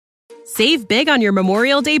Save big on your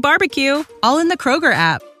Memorial Day barbecue, all in the Kroger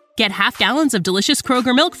app. Get half gallons of delicious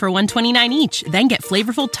Kroger milk for $1.29 each. Then get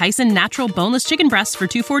flavorful Tyson natural boneless chicken breasts for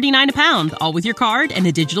 $2.49 a pound, all with your card and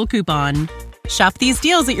a digital coupon. Shop these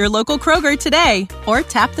deals at your local Kroger today, or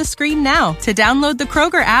tap the screen now to download the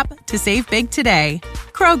Kroger app to save big today.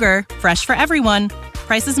 Kroger, fresh for everyone.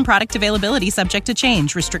 Prices and product availability subject to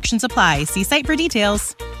change. Restrictions apply. See site for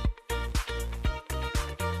details.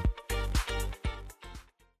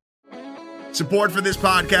 Support for this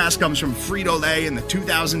podcast comes from Frito-Lay and the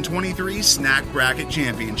 2023 Snack Bracket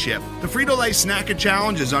Championship. The Frito-Lay Snack-It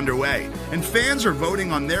Challenge is underway, and fans are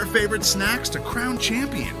voting on their favorite snacks to crown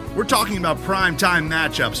champion. We're talking about prime-time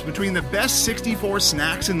matchups between the best 64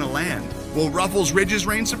 snacks in the land. Will Ruffles Ridges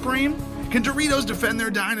reign supreme? Can Doritos defend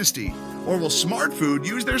their dynasty? Or will Smart Food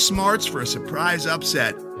use their smarts for a surprise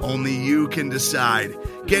upset? Only you can decide.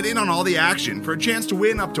 Get in on all the action for a chance to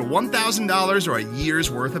win up to $1,000 or a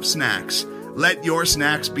year's worth of snacks. Let your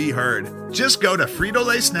snacks be heard. Just go to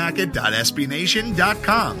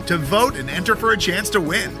fritolaysnacket.sbnation.com to vote and enter for a chance to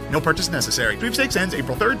win. No purchase necessary. Sweepstakes ends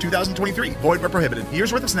April 3rd, 2023. Void where prohibited.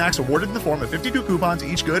 Year's worth of snacks awarded in the form of 52 coupons,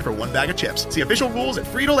 each good for one bag of chips. See official rules at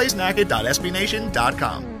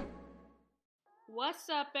fritolaysnacket.sbnation.com. What's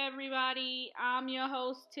up, everybody? I'm your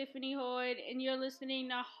host, Tiffany Hoyd, and you're listening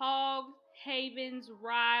to Hog Haven's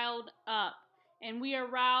Riled Up. And we are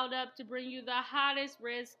riled up to bring you the hottest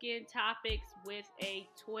Redskin topics with a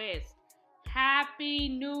twist. Happy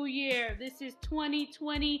New Year. This is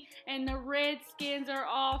 2020, and the Redskins are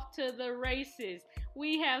off to the races.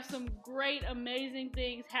 We have some great, amazing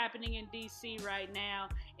things happening in D.C. right now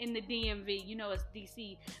in the DMV. You know, it's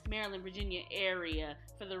D.C., Maryland, Virginia area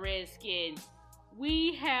for the Redskins.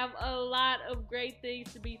 We have a lot of great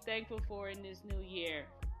things to be thankful for in this new year.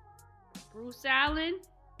 Bruce Allen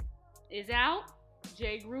is out,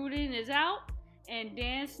 Jay Gruden is out, and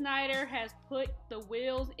Dan Snyder has put the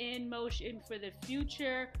wheels in motion for the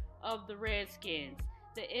future of the Redskins.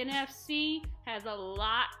 The NFC has a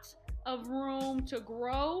lot of room to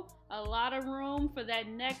grow, a lot of room for that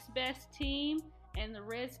next best team, and the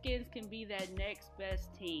Redskins can be that next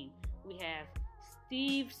best team. We have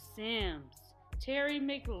Steve Sims, Terry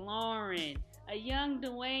McLaurin, a young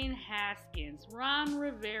Dwayne Haskins, Ron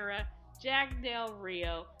Rivera, Jack Del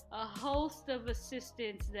Rio, a host of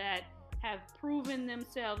assistants that have proven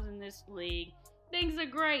themselves in this league. Things are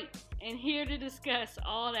great, and here to discuss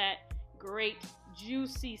all that great,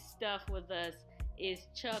 juicy stuff with us is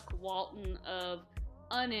Chuck Walton of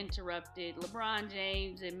Uninterrupted, LeBron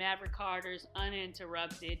James and Maverick Carter's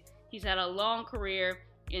Uninterrupted. He's had a long career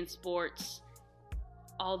in sports.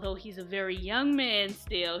 Although he's a very young man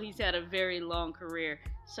still, he's had a very long career.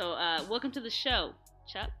 So welcome to the show,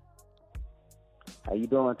 Chuck. How you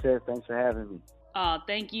doing, Tess? Thanks for having me.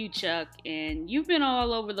 Thank you, Chuck. And you've been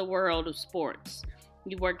all over the world of sports.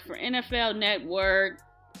 You worked for NFL Network,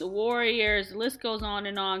 the Warriors, the list goes on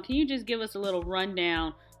and on. Can you just give us a little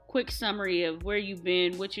rundown, quick summary of where you've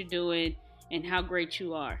been, what you're doing, and how great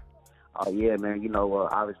you are? Oh, yeah, man. You know,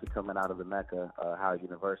 obviously coming out of the Mecca, Howard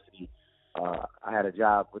University, I had a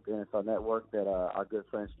job with the NFL Network that our good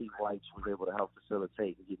friend Steve White was able to help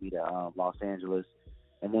facilitate and get me to Los Angeles.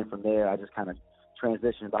 And then from there, I just kind of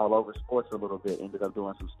transitioned all over sports a little bit. Ended up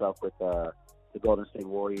doing some stuff with the Golden State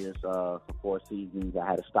Warriors for 4 seasons. I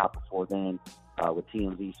had a stop before then with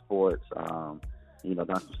TMZ Sports. You know,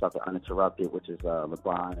 done some stuff with Uninterrupted, which is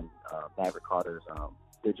LeBron and Maverick Carter's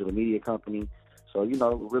digital media company. So, you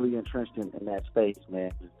know, really entrenched in that space,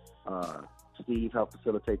 man. Steve helped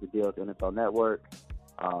facilitate the deal with the NFL Network.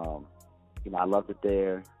 You know, I loved it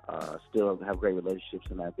there. Still have great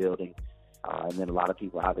relationships in that building. And then a lot of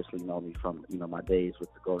people obviously know me from, you know, my days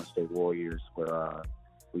with the Golden State Warriors, where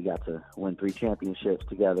we got to win 3 championships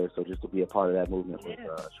together. So just to be a part of that movement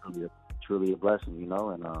was truly a blessing, you know.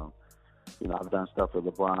 And, you know, I've done stuff with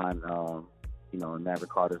LeBron, you know, and Maverick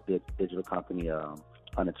Carter's digital company,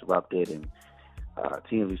 Uninterrupted, and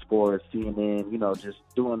TMZ Sports, CNN, you know, just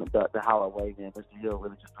doing the Howard way, man. Mr. Hill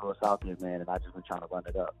really just threw us out there, man, and I just been trying to run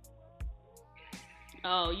it up.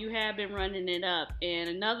 Oh, you have been running it up. And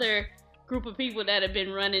another group of people that have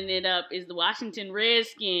been running it up is the Washington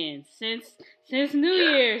Redskins. Since New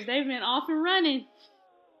Year's, they've been off and running.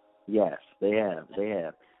 Yes, they have.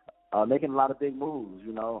 Making a lot of big moves,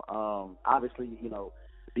 you know. Obviously, you know,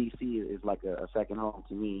 D.C. is like a second home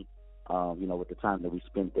to me, you know, with the time that we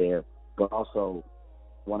spent there. But also,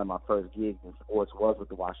 one of my first gigs in sports was with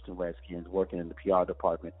the Washington Redskins, working in the PR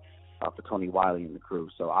department for Tony Wiley and the crew.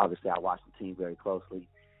 So obviously, I watched the team very closely.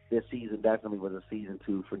 This season definitely was a season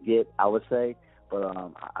to forget, I would say. But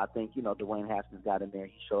I think, you know, Dwayne Haskins got in there.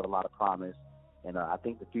 He showed a lot of promise. And I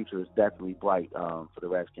think the future is definitely bright for the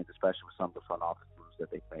Redskins, especially with some of the front office moves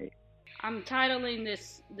that they've made. I'm titling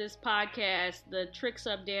this podcast "The Tricks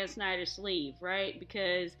Up Dan Snyder's Sleeve," right?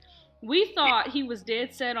 Because we thought he was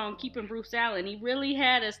dead set on keeping Bruce Allen. He really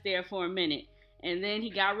had us there for a minute. And then he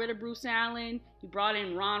got rid of Bruce Allen. He brought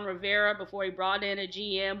in Ron Rivera before he brought in a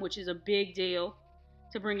GM, which is a big deal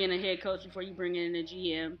to bring in a head coach before you bring in a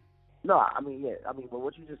GM. No, I mean, but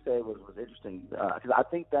what you just said was interesting because I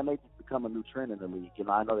think that may become a new trend in the league.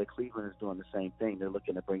 I know that Cleveland is doing the same thing. They're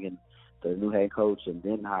looking to bring in the new head coach and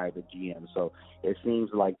then hire the GM. So it seems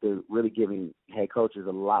like they're really giving head coaches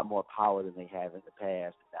a lot more power than they have in the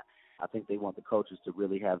past. I think they want the coaches to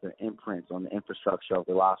really have their imprints on the infrastructure of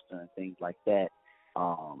the roster and things like that.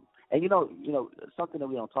 And something that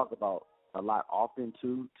we don't talk about a lot often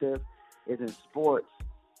too, Tiff, is in sports.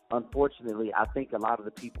 Unfortunately, I think a lot of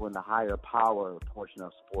the people in the higher power portion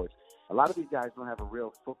of sports, a lot of these guys don't have a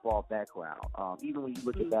real football background. Even when you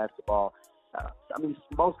look at basketball,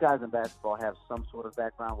 most guys in basketball have some sort of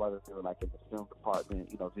background, whether they're like in the film department,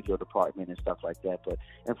 video department and stuff like that. But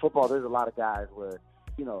in football, there's a lot of guys where,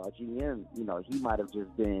 a GM, he might have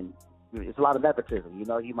just been, it's a lot of nepotism.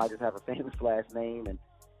 He might just have a famous last name and,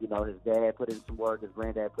 his dad put in some work, his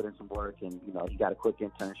granddad put in some work, and, he got a quick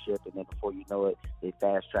internship, and then before you know it, they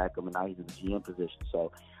fast-track him, and now he's in the GM position.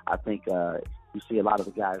 So I think you see a lot of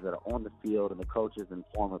the guys that are on the field and the coaches and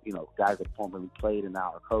guys that formerly played and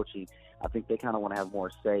now are coaching. I think they kind of want to have more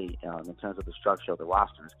say in terms of the structure of the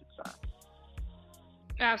roster is concerned.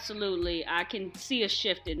 Absolutely. I can see a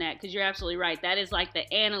shift in that because you're absolutely right. That is like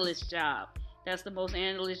the analyst job. That's the most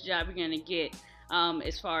analyst job you're going to get.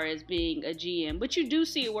 As far as being a GM. But you do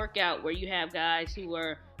see it work out where you have guys who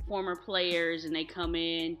are former players and they come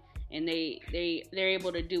in and they're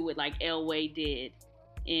able to do what like Elway did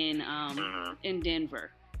in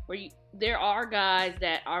Denver. There are guys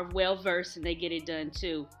that are well versed and they get it done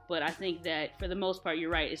too. But I think that for the most part,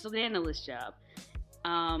 you're right. It's an analyst job.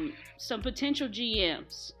 Some potential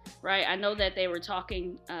GMs, right? I know that they were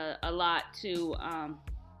talking a lot to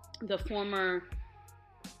the former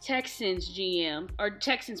Texans GM or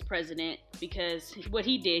Texans president, because what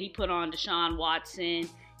he did, he put on Deshaun Watson.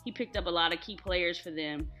 He picked up a lot of key players for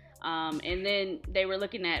them. And then they were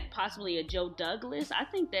looking at possibly a Joe Douglas. I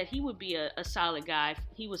think that he would be a solid guy.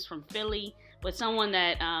 He was from Philly, but someone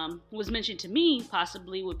that was mentioned to me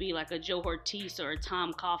possibly would be like a Joe Ortiz or a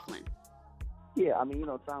Tom Coughlin. Yeah,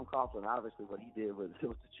 Tom Coughlin, obviously what he did was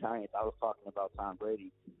the Giants. I was talking about Tom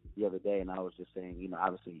Brady the other day, and I was just saying,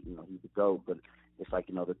 obviously, he's the GOAT, but it's like,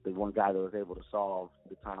 the one guy that was able to solve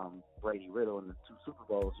the Tom Brady riddle in the 2 Super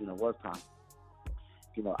Bowls, was Tom.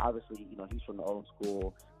 Obviously, he's from the old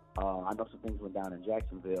school. I know some things went down in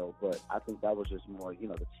Jacksonville, but I think that was just more,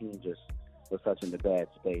 the team just was such in the bad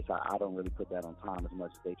space. I don't really put that on Tom as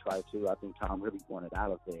much as they try to. I think Tom really wanted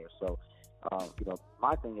out of there. So,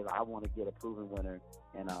 my thing is I want to get a proven winner,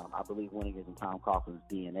 and I believe winning is in Tom Coughlin's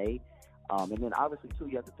DNA. And then obviously, too,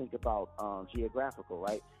 you have to think about geographical,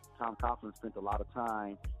 right? Tom Coughlin spent a lot of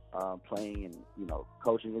time playing and,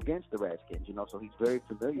 coaching against the Redskins, so he's very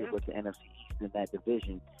familiar with the NFC East in that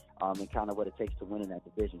division and kind of what it takes to win in that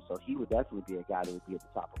division. So he would definitely be a guy that would be at the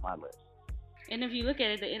top of my list. And if you look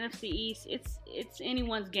at it, the NFC East, it's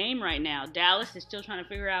anyone's game right now. Dallas is still trying to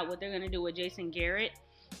figure out what they're going to do with Jason Garrett,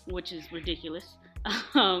 which is ridiculous.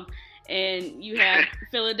 And you have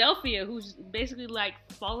Philadelphia, who's basically like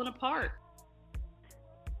falling apart.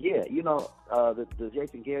 Yeah, the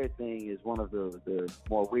Jason Garrett thing is one of the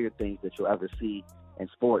more weird things that you'll ever see in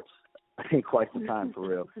sports in quite some time, for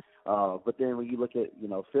real. But then when you look at,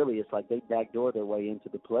 Philly, it's like they backdoor their way into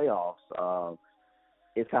the playoffs.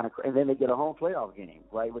 It's kind of, and then they get a home playoff game,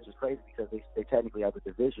 right? Which is crazy because they technically are the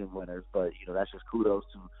division winners, but, that's just kudos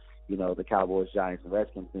to, the Cowboys, Giants, and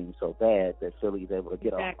Redskins being so bad that Philly is able to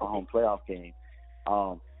get a home playoff game.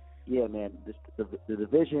 Yeah, man, the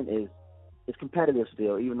division is, it's competitive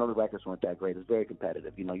still, even though the records weren't that great. It's very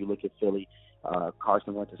competitive. You look at Philly,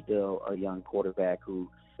 Carson Wentz is still a young quarterback who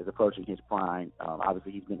is approaching his prime.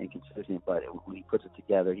 Obviously, he's been inconsistent, but when he puts it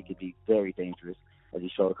together, he could be very dangerous, as he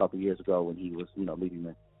showed a couple of years ago when he was, leading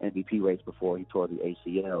the MVP race before he tore the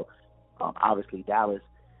ACL. Obviously, Dallas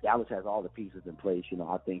has all the pieces in place.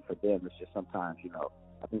 I think for them, it's just sometimes,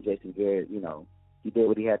 I think Jason Garrett, he did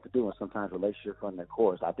what he had to do, and sometimes relationships run their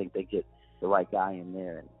course. I think they get the right guy in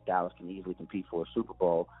there, and Dallas can easily compete for a Super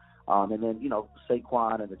Bowl. And then,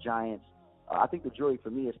 Saquon and the Giants, I think the jury for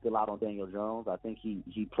me is still out on Daniel Jones. I think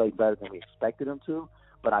he played better than we expected him to,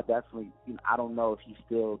 but I definitely, I don't know if he's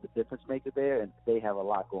still the difference maker there, and they have a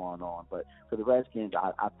lot going on. But for the Redskins,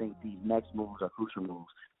 I think these next moves are crucial moves.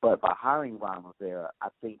 But by hiring Ron Rivera, I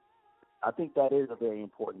think I think that is a very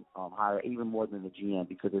important hire, even more than the GM,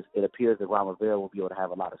 because it appears that Ron Rivera will be able to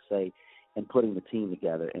have a lot of say in putting the team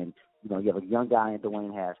together. And, you have a young guy in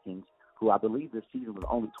Dwayne Haskins, who I believe this season was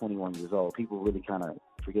only 21 years old. People really kind of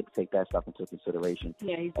forget to take that stuff into consideration.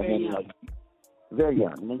 Yeah, he's very young. Very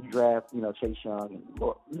young. And then you draft, Chase Young,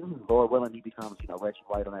 and Lord willing, he becomes, Reggie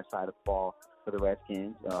White on that side of the ball for the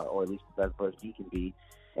Redskins, or at least the best version he can be.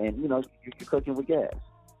 And, you're cooking with gas.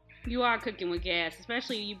 You are cooking with gas,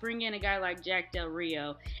 especially you bring in a guy like Jack Del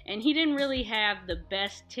Rio. And he didn't really have the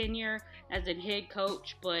best tenure as a head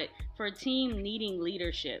coach, but for a team needing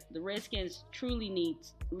leadership, the Redskins truly need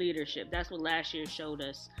leadership. That's what last year showed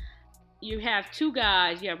us. You have two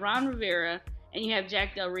guys. You have Ron Rivera and you have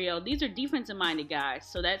Jack Del Rio. These are defensive-minded guys.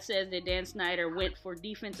 So that says that Dan Snyder went for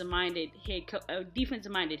defensive-minded head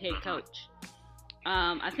coach.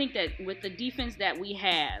 I think that with the defense that we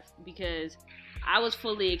have, because I was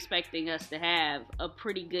fully expecting us to have a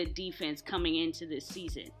pretty good defense coming into this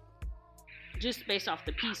season, just based off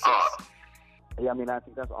the pieces. Yeah, I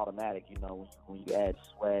think that's automatic. When you add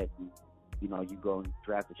Sweat, and, you go and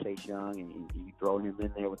draft the Chase Young, and you throw him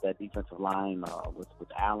in there with that defensive line with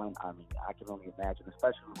Allen. I can only imagine,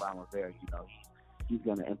 especially with Ron Rivera. He's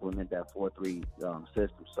going to implement that 4-3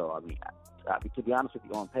 system. So to be honest with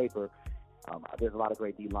you, on paper, there's a lot of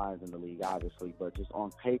great D-lines in the league, obviously, but just on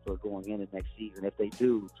paper going into next season, if they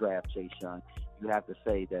do draft Chase Young, you have to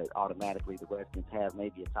say that automatically the Redskins have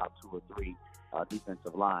maybe a top 2 or 3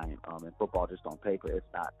 defensive line. In football, just on paper, it's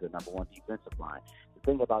not the number one defensive line.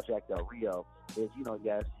 The thing about Jack Del Rio is,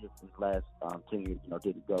 yes, his last tenure,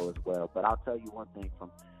 didn't go as well. But I'll tell you one thing from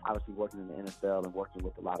obviously working in the NFL and working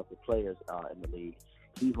with a lot of the players in the league.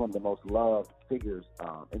 He's one of the most loved figures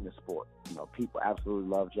in the sport. People absolutely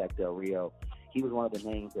love Jack Del Rio. He was one of the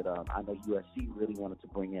names that I know USC really wanted to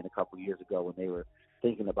bring in a couple years ago when they were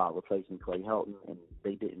thinking about replacing Clay Helton, and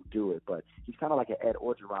they didn't do it. But he's kind of like an Ed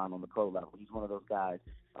Orgeron on the pro level. He's one of those guys,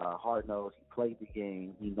 hard-nosed. He played the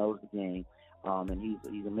game. He knows the game. And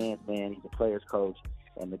he's a man's man. He's a player's coach.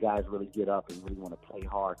 And the guys really get up and really want to play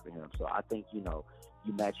hard for him. So I think, you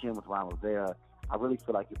match him with Ron Rivera. I really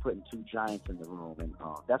feel like you're putting two giants in the room, and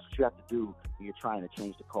that's what you have to do when you're trying to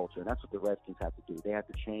change the culture. And that's what the Redskins have to do. They have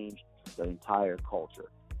to change the entire culture.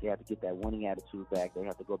 They have to get that winning attitude back. They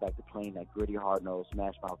have to go back to playing that gritty, hard-nosed,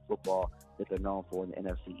 smash-mouth football that they're known for in the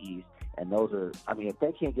NFC East. And those are, if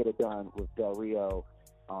they can't get it done with Del Rio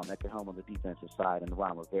at the helm on the defensive side and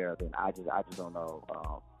Ron Rivera, then I just don't know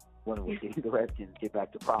when we'll see the Redskins get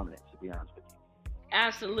back to prominence, to be honest with you.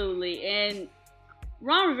 Absolutely. And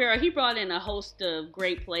Ron Rivera, he brought in a host of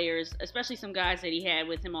great players, especially some guys that he had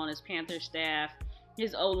with him on his Panthers staff.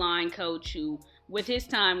 His O-line coach, who, with his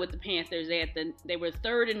time with the Panthers, they were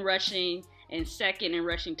third in rushing and second in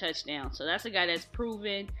rushing touchdowns. So that's a guy that's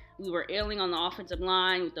proven. We were ailing on the offensive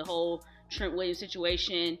line with the whole Trent Williams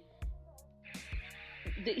situation.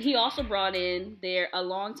 He also brought in a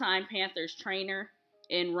longtime Panthers trainer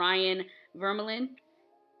in Ryan Vermeulen.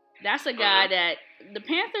 That's a guy that the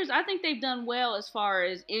Panthers, I think they've done well as far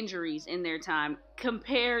as injuries in their time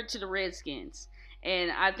compared to the Redskins.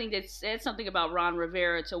 And I think that said something about Ron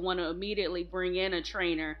Rivera to want to immediately bring in a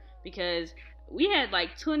trainer, because we had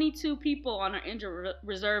like 22 people on our injured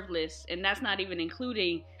reserve list, and that's not even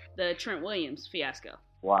including the Trent Williams fiasco.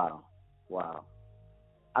 Wow.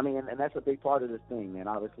 And that's a big part of this thing, man.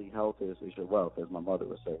 Obviously, health is your wealth, as my mother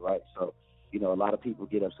would say, right? So, a lot of people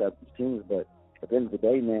get upset with these teams, but at the end of the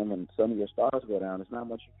day, man, when some of your stars go down, there's not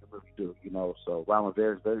much you can really do, So Ron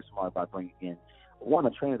Rivera is very smart about bringing in a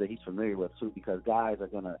trainer that he's familiar with, too, because guys are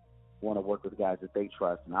going to want to work with guys that they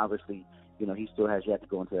trust. And obviously, he still has yet to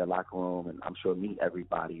go into that locker room and I'm sure meet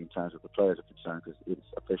everybody in terms of the players are concerned, because it's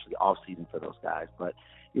officially off-season for those guys. But,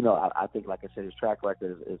 I think, like I said, his track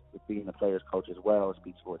record is being a player's coach as well. It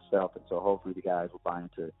speaks for itself. And so hopefully the guys will buy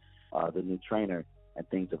into the new trainer and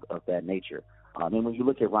things of that nature. And when you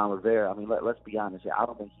look at Ron Rivera, let's be honest here. I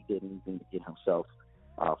don't think he did anything to get himself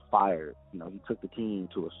fired. He took the team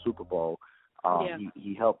to a Super Bowl.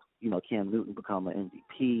 He helped, Cam Newton become an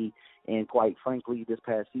MVP. And quite frankly, this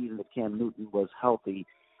past season, if Cam Newton was healthy,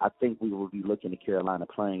 I think we would be looking at Carolina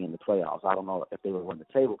playing in the playoffs. I don't know if they would win the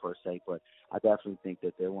table per se, but I definitely think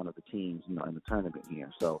that they're one of the teams, in the tournament here.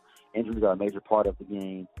 So injuries are a major part of the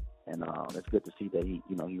game, and it's good to see that he's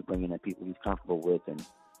bringing in people he's comfortable with, and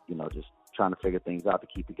just trying to figure things out to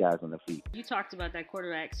keep the guys on their feet. You talked about that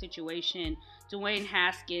quarterback situation. Dwayne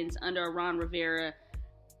Haskins under Ron Rivera,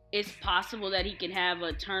 it's possible that he can have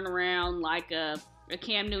a turnaround like a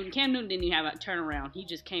Cam Newton. Cam Newton didn't even have a turnaround. He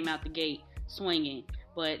just came out the gate swinging.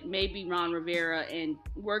 But maybe Ron Rivera and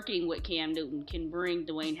working with Cam Newton can bring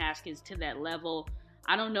Dwayne Haskins to that level.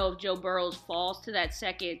 I don't know if Joe Burrow falls to that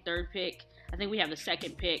second, third pick. I think we have the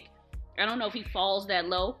second pick. I don't know if he falls that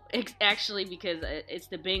low, actually, because it's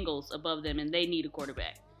the Bengals above them, and they need a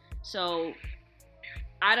quarterback. So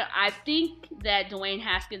I think that Dwayne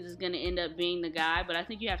Haskins is going to end up being the guy, but I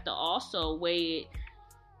think you have to also weigh it.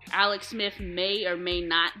 Alex Smith may or may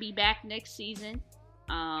not be back next season.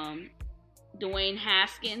 Dwayne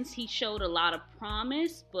Haskins, he showed a lot of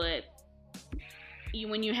promise, but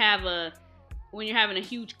when you're having a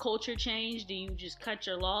huge culture change, do you just cut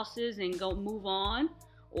your losses and go move on,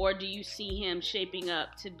 or do you see him shaping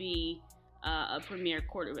up to be a premier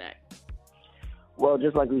quarterback? Well,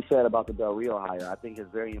 just like we said about the Del Rio hire, I think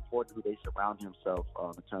it's very important who they surround himself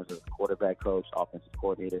in terms of quarterback coach, offensive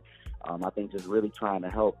coordinator. I think just really trying to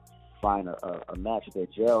help find a match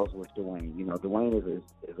that gels with Dwayne. You know, Dwayne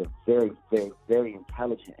is a very, very, very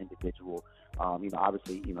intelligent individual.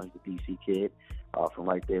 Obviously, he's a DC kid from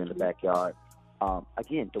right there in the backyard.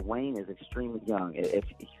 Again, Dwayne is extremely young. If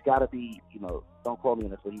he's got to be, don't quote me on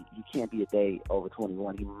this, but he can't be a day over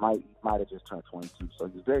 21. He might have just turned 22, so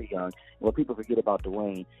he's very young. And what people forget about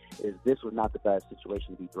Dwayne is this was not the best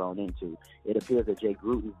situation to be thrown into. It appears that Jay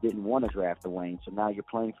Gruden didn't want to draft Dwayne, so now you're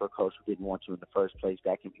playing for a coach who didn't want you in the first place.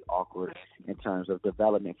 That can be awkward in terms of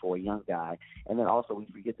development for a young guy. And then also we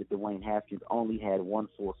forget that Dwayne Haskins only had one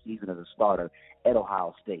full season as a starter at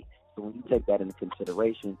Ohio State. So when you take that into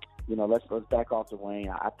consideration, let's back off Dwayne.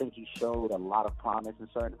 I think he showed a lot of promise in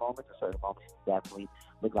certain moments. In certain moments, he definitely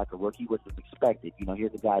looked like a rookie, which was expected.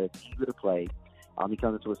 Here's a guy that's eager to play. He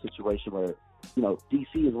comes into a situation where, DC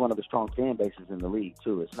is one of the strong fan bases in the league,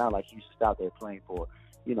 too. It's not like he's just out there playing for,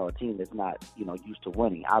 a team that's not, used to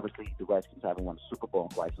winning. Obviously, the Redskins haven't won a Super Bowl in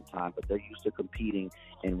quite some time, but they're used to competing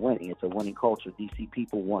and winning. It's a winning culture. DC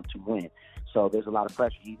people want to win. So there's a lot of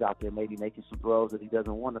pressure. He's out there maybe making some throws that he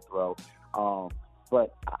doesn't want to throw.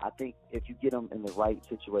 But I think if you get him in the right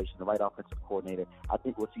situation, the right offensive coordinator, I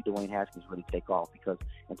think we'll see Dwayne Haskins really take off, because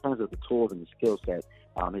in terms of the tools and the skill set,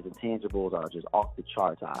 his intangibles are just off the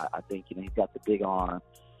charts. I think, he's got the big arm.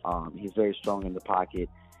 He's very strong in the pocket.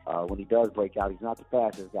 When he does break out, he's not the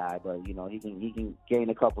fastest guy, but, he can gain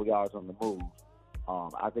a couple yards on the move.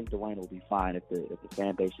 I think Dwayne will be fine if the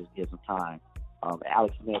fan base just gives him time.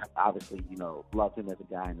 Alex Smith, obviously, loves him as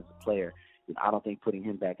a guy and as a player. I don't think putting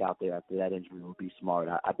him back out there after that injury would be smart.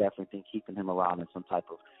 I definitely think keeping him around in some type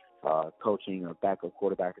of coaching or backup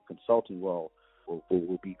quarterback or consulting role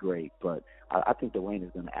will be great. But I think Dwayne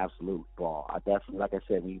is going to absolute ball. I definitely, like I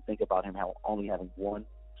said, when you think about him only having one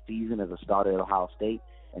season as a starter at Ohio State,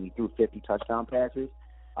 and he threw 50 touchdown passes,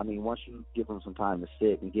 I mean, once you give him some time to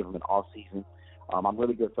sit and give him an off season, I'm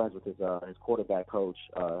really good friends with his quarterback coach,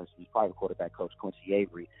 his private quarterback coach, Quincy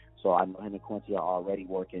Avery. So I know him and Quincy are already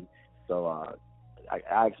working. So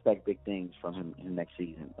I expect big things from him in the next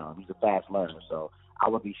season. He's a fast learner, so I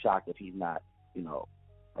would be shocked if he's not,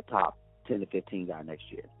 a top 10 to 15 guy next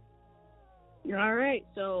year. All right.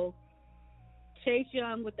 So Chase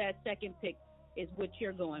Young with that second pick is what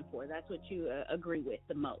you're going for. That's what you agree with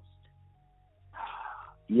the most.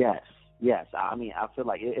 Yes. I mean, I feel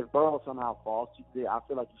like if Burrow somehow falls to you, I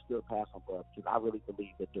feel like you still pass on Burrow, because I really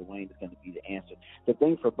believe that Dwayne is going to be the answer. The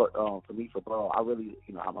thing for me, for Burrow, I really,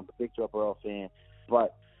 I'm a big Joe Burrow fan,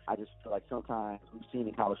 but I just feel like sometimes we've seen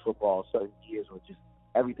in college football certain years where just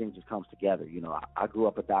everything just comes together. I grew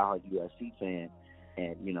up a diehard USC fan,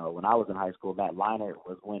 and, when I was in high school, Matt Leinart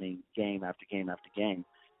was winning game after game after game.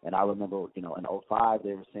 And I remember, in 2005,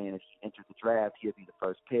 they were saying if he entered the draft, he'd be the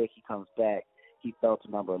first pick. He comes back. He fell to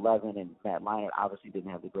number 11, and Matt Leinart obviously didn't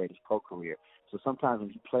have the greatest pro career. So sometimes when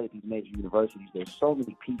you play at these major universities, there's so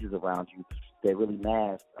many pieces around you that really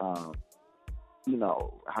mask,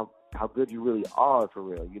 how good you really are for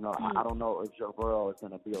real. I don't know if Joe Burrow is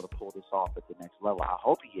going to be able to pull this off at the next level. I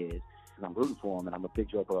hope he is, because I'm rooting for him, and I'm a big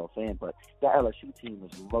Joe Burrow fan. But that LSU team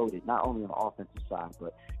is loaded, not only on the offensive side,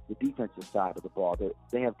 but the defensive side of the ball.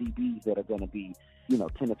 They have DBs that are going to be, 10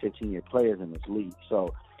 to 15-year players in this league.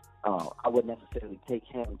 So I wouldn't necessarily take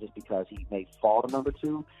him just because he may fall to number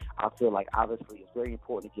 2. I feel like obviously it's very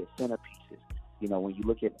important to get centerpieces. When you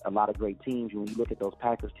look at a lot of great teams, when you look at those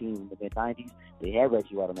Packers teams in the mid-'90s, they had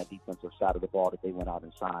Reggie White on that defensive side of the ball that they went out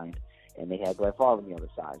and signed, and they had Brett Favre on the other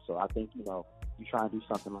side. So I think, you try and do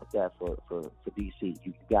something like that for DC.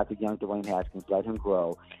 You got the young Dwayne Haskins, let him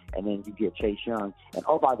grow, and then you get Chase Young. And,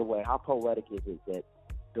 oh, by the way, how poetic is it that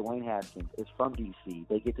Dwayne Haskins is from DC?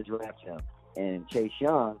 They get to draft him. And Chase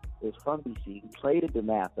Young is from DC. He played at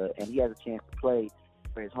DeMatha, and he has a chance to play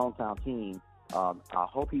for his hometown team. I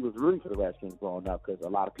hope he was rooting for the Redskins growing up, because a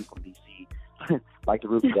lot of people in DC like to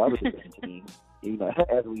root for the other division teams,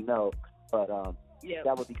 as we know. But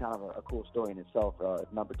that would be kind of a cool story in itself.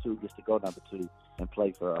 Number 2 gets to go number 2 and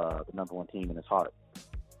play for the number 1 team in his heart.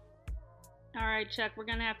 All right, Chuck, we're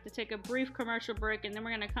going to have to take a brief commercial break, and then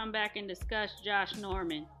we're going to come back and discuss Josh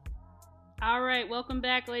Norman. All right, welcome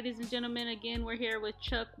back, ladies and gentlemen. Again, we're here with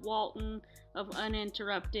Chuck Walton of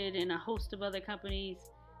Uninterrupted and a host of other companies.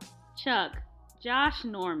 Chuck, Josh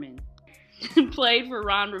Norman played for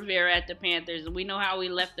Ron Rivera at the Panthers, and we know how he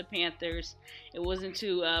left the Panthers. It wasn't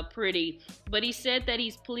too pretty, but he said that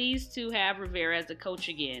he's pleased to have Rivera as a coach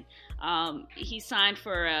again. He signed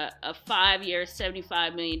for a 5-year,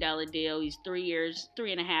 $75 million deal. He's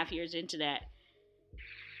 3.5 years into that.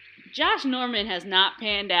 Josh Norman has not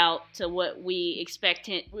panned out to what we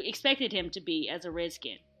expected him to be as a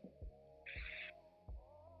Redskin.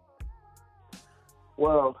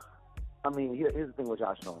 Well, I mean, here's the thing with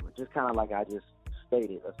Josh Norman. Just kind of like I just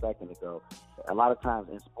stated a second ago, a lot of times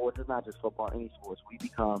in sports, it's not just football, any sports, we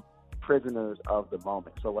become prisoners of the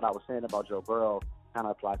moment. So what I was saying about Joe Burrow kind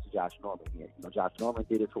of applies to Josh Norman here. Josh Norman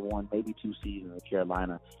did it for 1, maybe 2 seasons in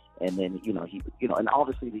Carolina, and then and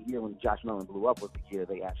obviously the year when Josh Norman blew up was the year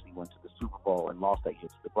they actually went to the Super Bowl and lost that year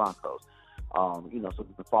to the Broncos. So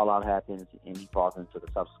the fallout happens, and he falls into the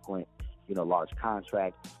subsequent large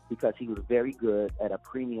contract because he was very good at a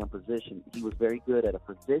premium position. He was very good at a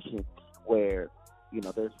position where,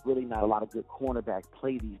 there's really not a lot of good cornerback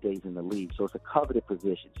play these days in the league. So it's a coveted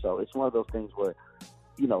position. So it's one of those things where,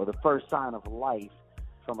 the first sign of life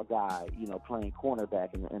from a guy, playing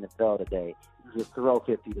cornerback in the NFL today, you just throw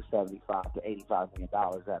 $50 to $75 to $85 million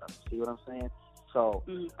at him. See what I'm saying? So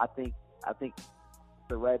I think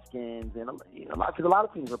the Redskins and because a lot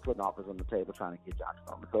of teams are putting offers on the table trying to get Josh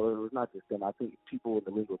Norman. So it was not just them. I think people in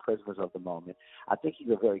the league were prisoners of the moment. I think he's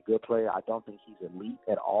a very good player. I don't think he's elite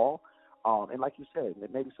at all. And like you said,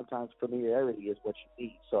 maybe sometimes familiarity is what you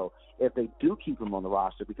need. So if they do keep him on the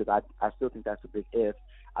roster, because I still think that's a big if,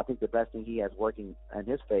 I think the best thing he has working in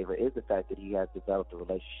his favor is the fact that he has developed a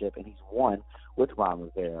relationship and he's won with Ron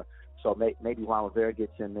Rivera. So maybe Ron Rivera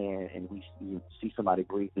gets in there and we see somebody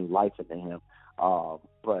breathe new life into him.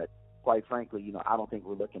 But quite frankly, I don't think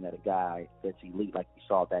we're looking at a guy that's elite like we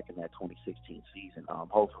saw back in that 2016 season.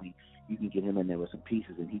 Hopefully you can get him in there with some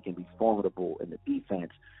pieces and he can be formidable in the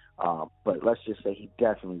defense. But let's just say he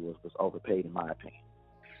definitely was overpaid in my opinion.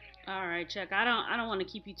 All right, Chuck. I don't want to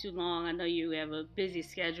keep you too long. I know you have a busy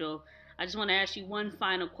schedule. I just want to ask you one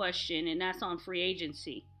final question, and that's on free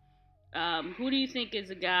agency. Who do you think is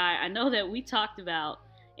a guy? I know that we talked about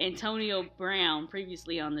Antonio Brown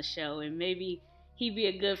previously on the show, and maybe he'd be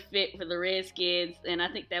a good fit for the Redskins, and I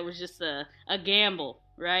think that was just a gamble,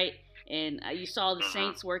 right? And you saw the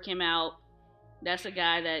Saints work him out. That's a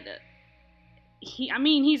guy that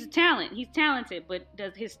he's a talent. He's talented, but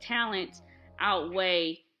does his talent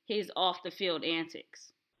outweigh his off-the-field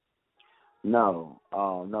antics? No,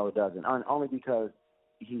 it doesn't. Only because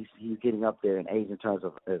he's getting up there in age in terms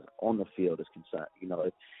of as on the field is concerned.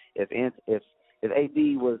 If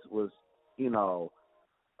AB was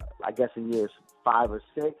I guess in years 5 or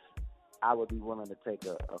 6, I would be willing to take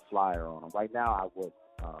a flyer on him. Right now, I would.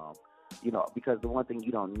 Because the one thing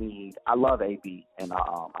you don't need, I love AB, and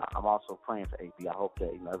I'm also praying for AB. I hope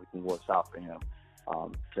that everything works out for him,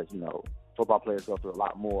 because football players go through a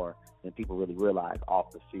lot more than people really realize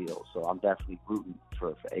off the field. So I'm definitely rooting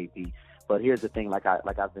for AB. But here's the thing, like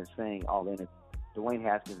I've been saying all in, Dwayne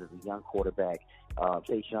Haskins is a young quarterback.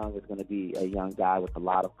 Chase Young is going to be a young guy with a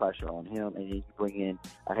lot of pressure on him, and then you bring in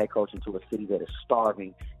a head coach into a city that is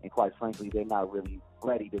starving, and quite frankly, they're not really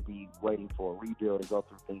ready to be waiting for a rebuild and go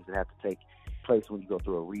through things that have to take place when you go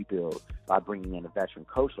through a rebuild by bringing in a veteran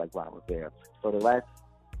coach like Ron Rivera. So the last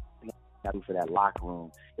thing I do for that locker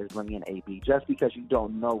room is bring in AB, just because you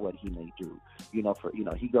don't know what he may do.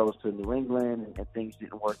 He goes to New England and things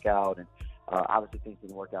didn't work out, and obviously things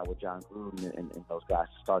didn't work out with John Gruden and those guys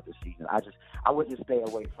to start the season. I would just stay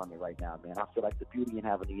away from it right now, man. I feel like the beauty in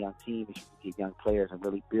having a young team is you can get young players and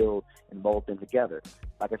really build and mold them together.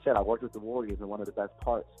 Like I said, I worked with the Warriors, and one of the best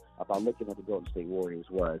parts about looking at the Golden State Warriors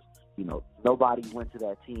was, nobody went to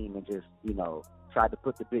that team and just, tried to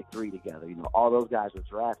put the big three together. All those guys were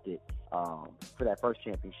drafted for that first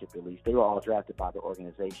championship at least. They were all drafted by the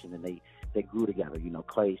organization, and they grew together,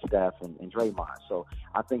 Clay, Steph, and Draymond. So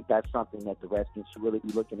I think that's something that the Redskins should really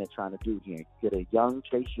be looking at trying to do here. Get a young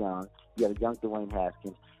Chase Young, you got a young Dwayne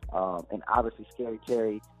Haskins, and obviously Scary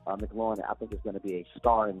Terry McLaurin, I think, is going to be a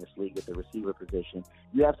star in this league at the receiver position.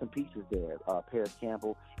 You have some pieces there. Paris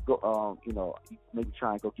Campbell, maybe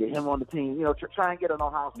try and go get him on the team. Try and get an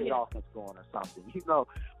Ohio State offense going or something.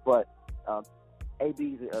 But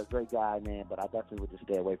AB's a great guy, man. But I definitely would just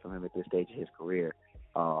stay away from him at this stage of his career.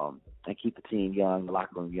 and keep the team young, the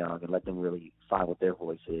locker room young, and let them really find what their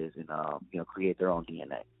voice is and, create their own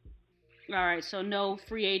DNA. All right, so no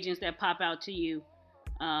free agents that pop out to you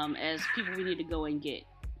as people we need to go and get.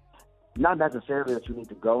 Not necessarily that you need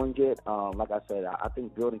to go and get. Like I said, I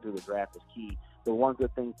think building through the draft is key. The one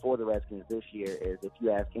good thing for the Redskins this year is if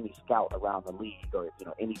you ask any scout around the league or,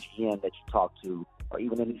 any GM that you talk to or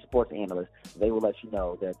even any sports analyst, they will let you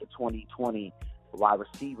know that the 2020 wide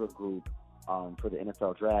receiver group for the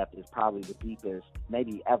NFL draft is probably the deepest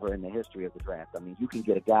maybe ever in the history of the draft. I mean, you can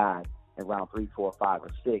get a guy in round 3, 4, 5, or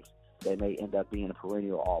 6 that may end up being a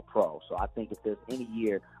perennial all-pro. So I think if there's any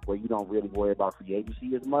year where you don't really worry about free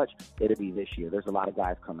agency as much, it'll be this year. There's a lot of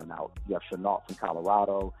guys coming out. You have Chenault from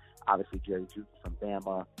Colorado, obviously Jerry Jeudy from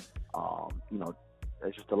Bama.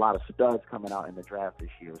 There's just a lot of studs coming out in the draft this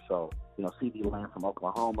year. So, C.D. Lamb from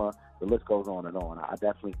Oklahoma, the list goes on and on. I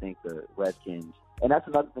definitely think the Redskins, and that's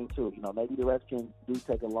another thing too, maybe the Redskins do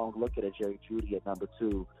take a long look at a Jerry Jeudy at number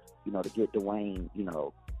 2, to get Dwayne,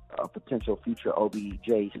 a potential future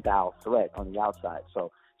OBJ-style threat on the outside.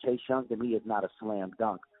 So Chase Young, to me, is not a slam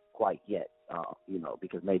dunk quite yet,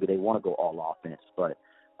 because maybe they want to go all offense. But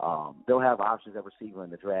they'll have options at receiver in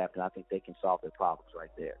the draft, and I think they can solve their problems right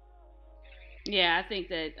there. Yeah, I think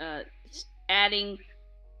that adding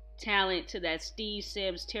talent to that Steve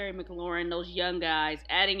Sims, Terry McLaurin, those young guys,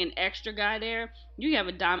 adding an extra guy there, you have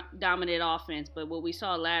a dominant offense. But what we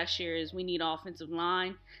saw last year is we need offensive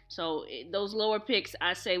line. So those lower picks,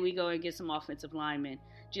 I say we go and get some offensive linemen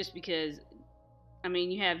just because,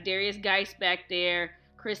 you have Darius Geist back there,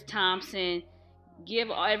 Chris Thompson.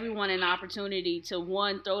 Give everyone an opportunity to,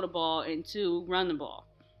 1, throw the ball, and 2, run the ball.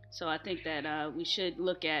 So I think that we should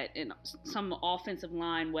look at some offensive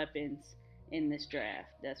line weapons in this draft.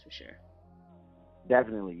 That's for sure.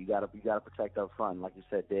 Definitely, you gotta protect up front. Like you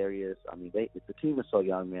said, Darius. The team is so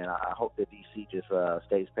young, man. I hope that DC just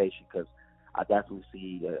stays patient because I definitely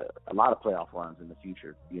see a lot of playoff runs in the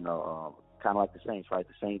future. Kind of like the Saints, right?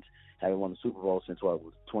 The Saints haven't won the Super Bowl since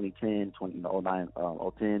 2010, 09,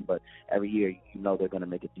 010. But every year, they're going to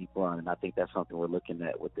make a deep run, and I think that's something we're looking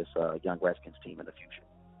at with this young Redskins team in the future.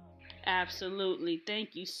 Absolutely.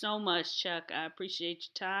 Thank you so much, Chuck. I appreciate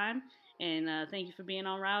your time, and thank you for being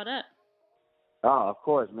on Rile'd Up. Oh, of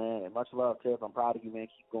course, man. And much love, Tiff. I'm proud of you, man.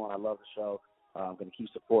 Keep going. I love the show. I'm going to keep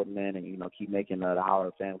supporting, man, and, keep making the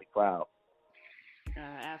Howard family proud.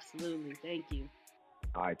 Absolutely. Thank you.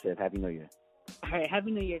 All right, Tiff. Happy New Year. All right. Happy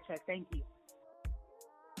New Year, Chuck. Thank you.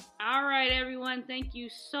 All right, everyone. Thank you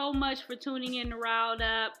so much for tuning in to Rile'd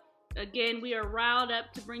Up. Again, we are riled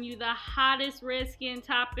up to bring you the hottest Redskin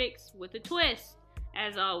topics with a twist.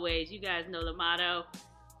 As always, you guys know the motto.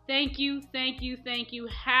 Thank you, thank you, thank you.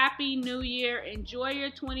 Happy New Year. Enjoy your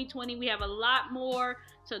 2020. We have a lot more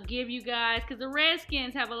to give you guys because the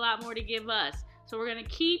Redskins have a lot more to give us. So we're going to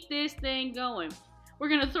keep this thing going. We're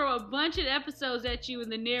going to throw a bunch of episodes at you in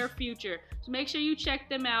the near future. So make sure you check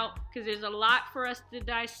them out because there's a lot for us to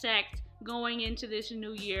dissect going into this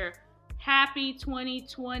new year. Happy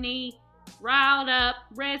 2020. Riled up.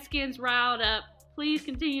 Redskins riled up. Please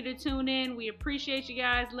continue to tune in. We appreciate you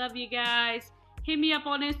guys. Love you guys. Hit me up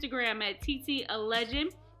on Instagram at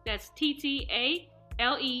TTALegend. That's TTALEGEND.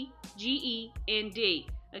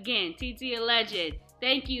 Again, TTALegend.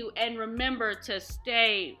 Thank you. And remember to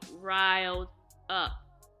stay riled up.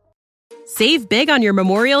 Save big on your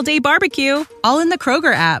Memorial Day barbecue, all in the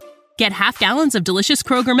Kroger app. Get half gallons of delicious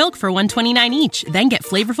Kroger milk for $1.29 each. Then get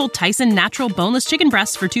flavorful Tyson natural boneless chicken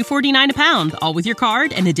breasts for $2.49 a pound, all with your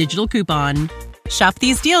card and a digital coupon. Shop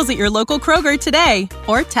these deals at your local Kroger today,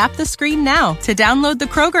 or tap the screen now to download the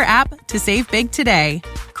Kroger app to save big today.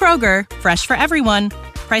 Kroger, fresh for everyone.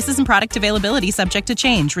 Prices and product availability subject to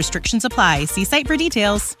change. Restrictions apply. See site for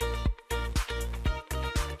details.